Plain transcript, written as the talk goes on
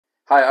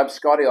Hi, I'm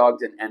Scotty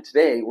Ogden, and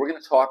today we're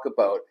going to talk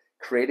about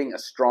creating a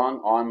strong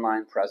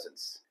online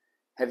presence.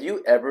 Have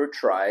you ever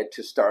tried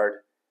to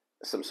start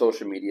some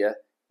social media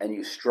and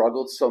you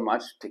struggled so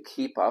much to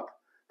keep up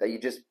that you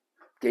just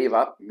gave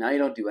up? Now you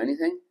don't do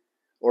anything?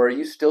 Or are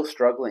you still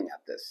struggling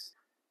at this?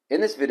 In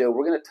this video,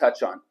 we're going to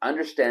touch on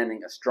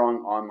understanding a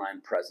strong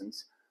online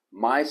presence,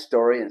 my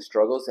story and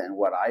struggles and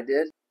what I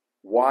did,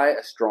 why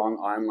a strong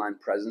online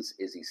presence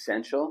is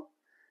essential,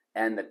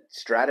 and the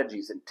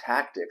strategies and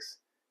tactics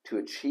to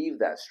achieve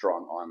that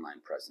strong online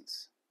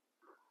presence.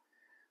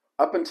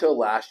 Up until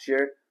last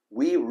year,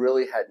 we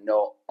really had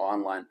no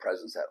online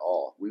presence at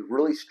all. We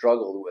really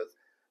struggled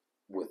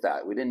with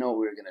that. We didn't know what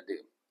we were going to do.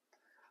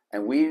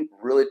 And we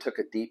really took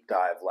a deep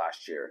dive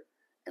last year,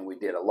 and we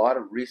did a lot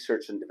of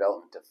research and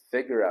development to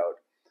figure out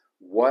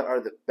what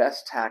are the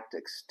best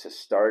tactics to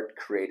start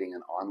creating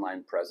an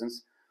online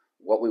presence,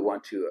 what we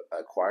want to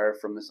acquire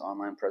from this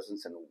online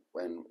presence,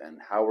 and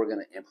how we're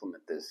going to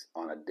implement this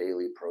on a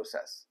daily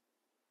process.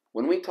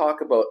 When we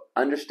talk about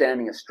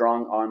understanding a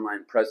strong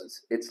online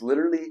presence, it's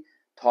literally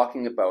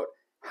talking about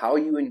how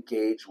you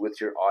engage with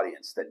your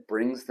audience that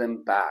brings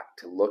them back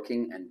to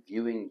looking and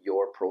viewing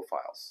your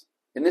profiles.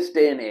 In this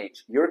day and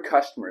age, your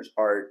customers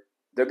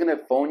they're going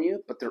to phone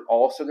you, but they're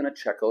also going to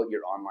check out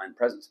your online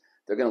presence.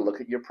 They're going to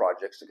look at your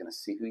projects, they're going to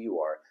see who you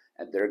are,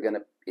 and they're going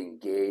to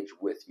engage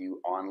with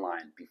you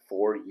online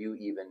before you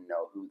even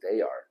know who they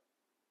are.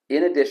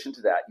 In addition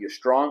to that, your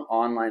strong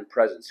online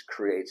presence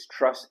creates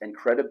trust and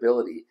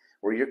credibility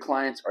where your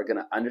clients are going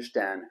to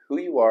understand who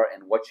you are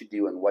and what you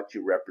do and what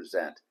you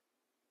represent.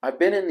 I've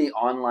been in the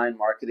online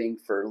marketing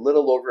for a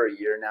little over a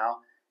year now,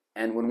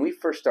 and when we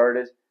first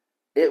started,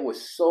 it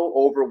was so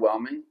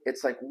overwhelming.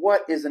 It's like,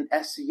 what is an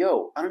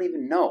SEO? I don't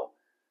even know.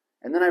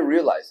 And then I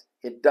realized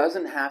it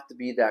doesn't have to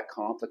be that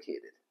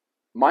complicated.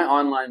 My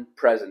online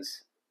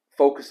presence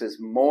focuses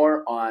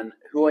more on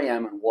who I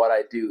am and what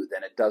I do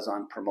than it does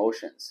on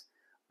promotions.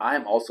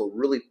 I'm also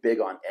really big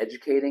on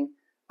educating.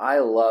 I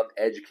love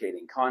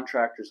educating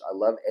contractors. I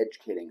love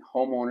educating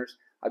homeowners.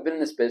 I've been in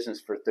this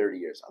business for 30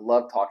 years. I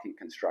love talking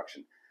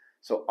construction.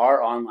 So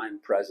our online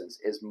presence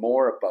is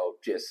more about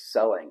just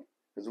selling,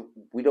 because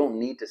we don't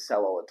need to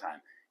sell all the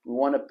time. We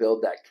want to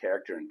build that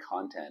character and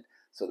content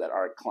so that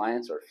our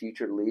clients or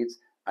future leads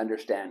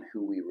understand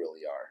who we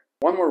really are.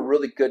 One more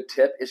really good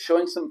tip is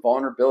showing some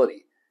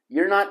vulnerability.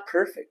 You're not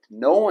perfect.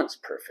 No one's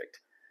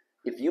perfect.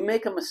 If you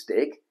make a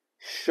mistake,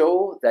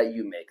 show that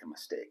you make a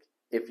mistake.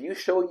 If you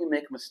show you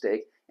make a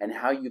mistake and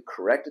how you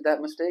corrected that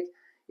mistake,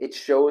 it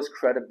shows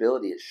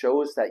credibility. It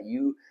shows that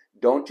you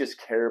don't just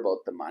care about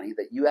the money,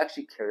 that you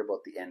actually care about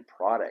the end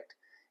product.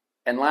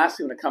 And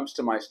lastly, when it comes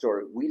to my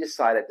story, we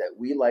decided that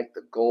we like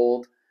the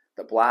gold,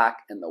 the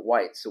black, and the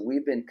white. So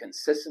we've been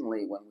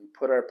consistently, when we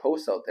put our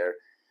posts out there,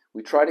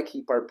 we try to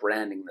keep our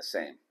branding the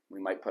same. We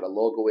might put a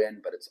logo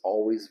in, but it's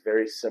always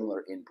very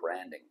similar in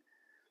branding.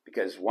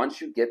 Because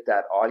once you get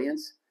that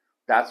audience,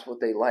 that's what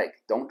they like.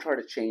 Don't try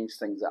to change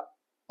things up.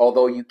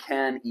 Although you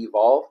can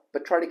evolve,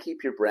 but try to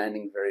keep your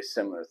branding very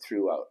similar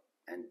throughout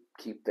and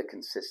keep the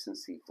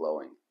consistency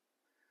flowing.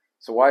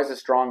 So why is a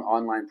strong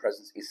online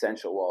presence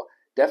essential? Well,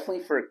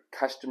 definitely for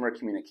customer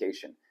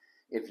communication.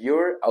 If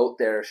you're out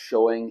there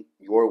showing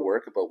your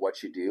work about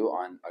what you do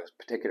on a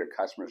particular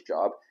customer's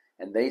job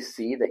and they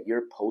see that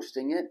you're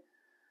posting it,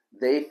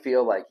 they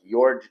feel like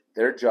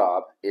their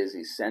job is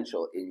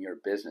essential in your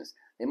business.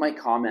 They might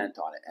comment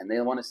on it and they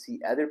want to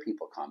see other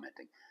people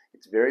commenting.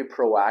 It's very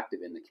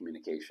proactive in the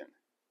communication.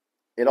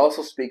 It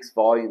also speaks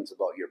volumes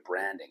about your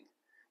branding.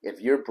 If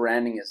your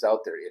branding is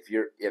out there,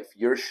 if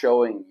you're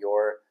showing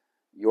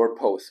your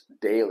posts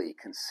daily,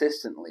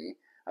 consistently,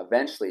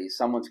 eventually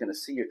someone's going to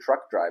see your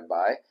truck drive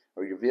by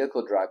or your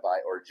vehicle drive by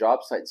or a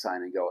job site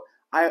sign and go,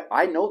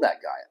 I know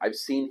that guy. I've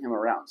seen him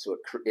around. So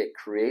it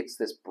creates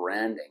this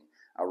branding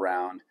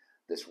around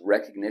this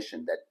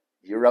recognition that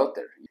you're out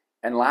there.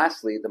 And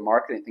lastly, the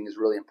marketing thing is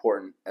really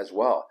important as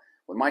well.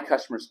 When my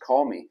customers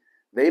call me,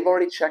 they've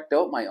already checked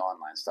out my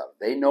online stuff.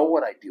 They know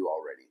what I do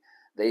already.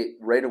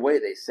 Right away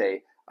they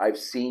say, I've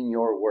seen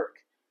your work.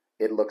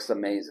 It looks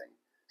amazing.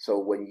 So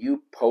when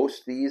you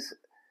post these,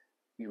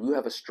 you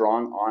have a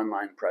strong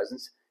online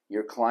presence.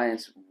 Your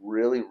clients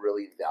really,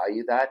 really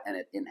value that, and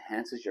it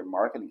enhances your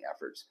marketing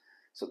efforts.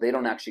 So they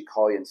don't actually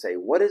call you and say,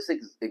 what is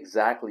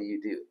exactly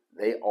you do?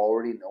 They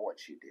already know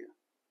what you do.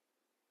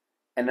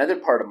 Another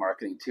part of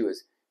marketing too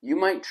is you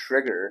might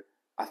trigger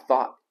a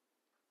thought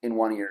in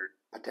one of your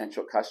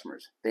potential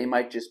customers. They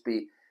might just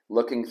be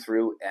looking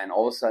through and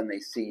all of a sudden they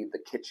see the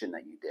kitchen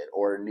that you did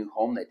or a new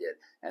home they did.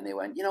 And they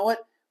went, you know what?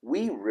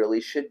 We really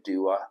should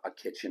do a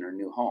kitchen or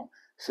new home.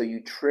 So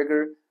you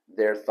trigger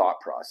their thought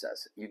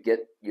process. You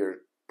get your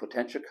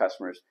potential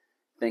customers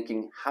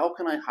thinking, how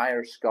can I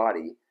hire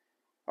Scotty?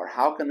 Or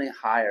how can they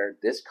hire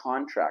this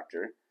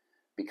contractor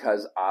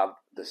because of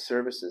the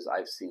services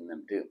I've seen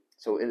them do?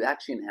 So it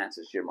actually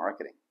enhances your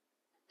marketing.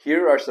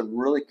 Here are some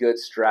really good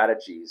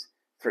strategies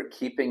for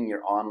keeping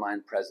your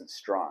online presence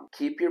strong.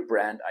 Keep your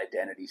brand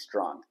identity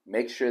strong.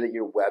 Make sure that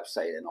your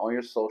website and all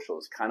your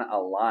socials kind of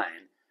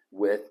align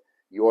with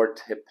your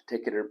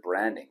particular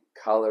branding,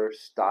 color,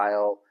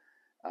 style,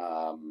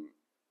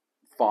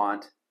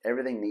 font,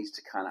 everything needs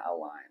to kind of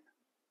align.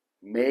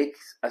 Make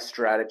a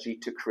strategy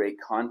to create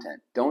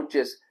content. Don't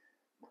just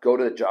go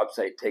to the job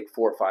site, take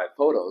 4 or 5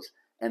 photos,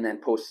 and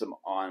then post them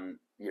on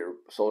your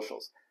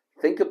socials.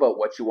 Think about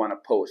what you want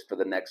to post for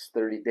the next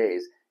 30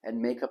 days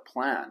and make a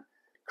plan.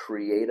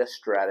 Create a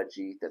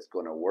strategy that's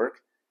going to work,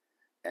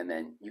 and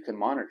then you can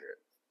monitor it.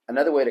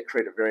 Another way to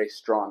create a very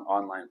strong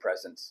online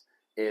presence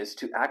is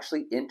to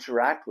actually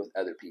interact with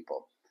other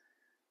people.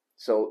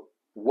 So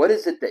what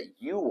is it that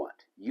you want?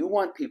 You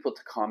want people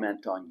to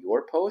comment on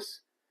your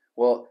posts?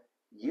 Well,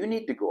 you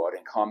need to go out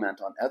and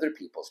comment on other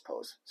people's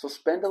posts. So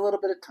spend a little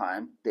bit of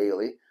time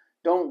daily.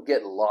 Don't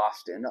get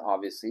lost in,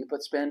 obviously,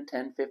 but spend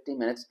 10, 15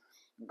 minutes.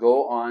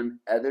 Go on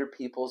other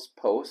people's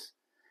posts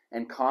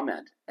and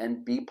comment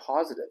and be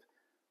positive.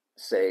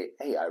 Say,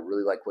 hey, I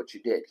really like what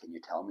you did. Can you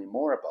tell me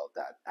more about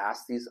that?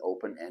 Ask these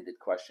open-ended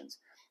questions.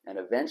 And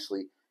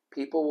eventually,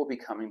 people will be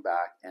coming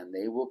back and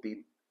they will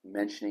be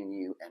mentioning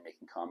you and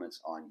making comments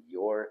on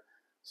your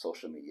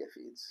social media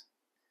feeds.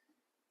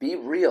 Be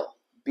real.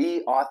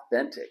 Be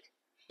authentic.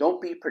 Don't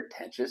be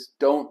pretentious.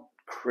 Don't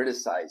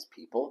criticize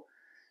people.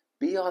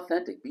 Be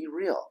authentic. Be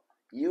real.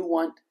 You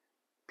want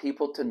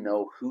people to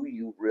know who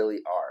you really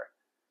are,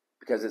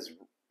 because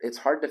it's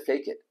hard to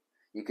fake it.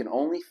 You can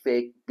only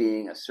fake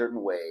being a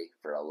certain way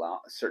for a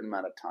certain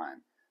amount of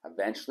time.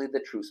 Eventually, the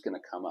truth's going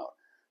to come out.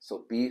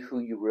 So be who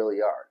you really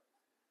are.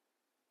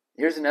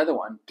 Here's another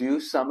one.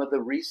 Do some of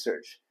the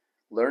research.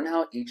 Learn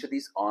how each of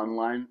these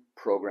online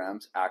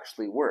programs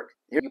actually work.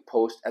 Here you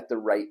post at the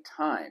right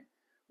time.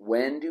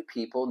 When do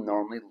people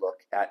normally look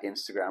at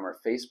Instagram or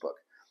Facebook?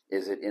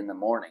 Is it in the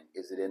morning?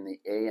 Is it in the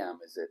AM?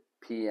 Is it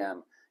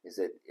PM? Is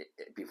it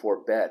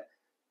before bed?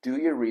 Do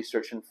your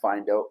research and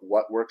find out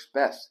what works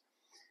best.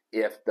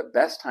 If the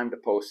best time to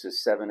post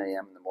is 7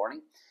 a.m. in the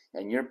morning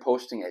and you're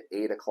posting at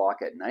 8 o'clock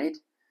at night,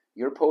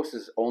 your post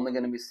is only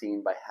going to be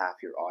seen by half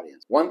your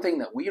audience. One thing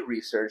that we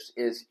researched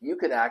is you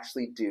could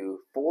actually do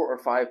 4 or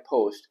 5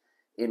 posts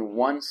in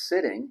one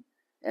sitting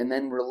and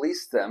then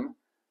release them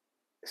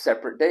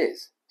separate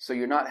days. So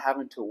you're not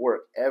having to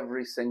work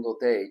every single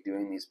day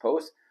doing these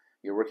posts.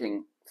 You're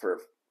working for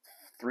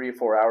 3 or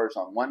 4 hours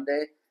on one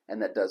day,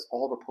 and that does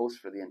all the posts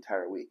for the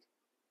entire week.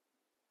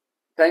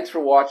 Thanks for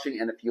watching,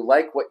 and if you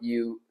like what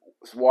you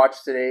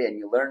watched today and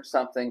you learned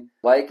something,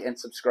 like and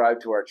subscribe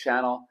to our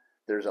channel.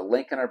 There's a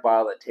link in our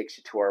bio that takes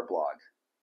you to our blog.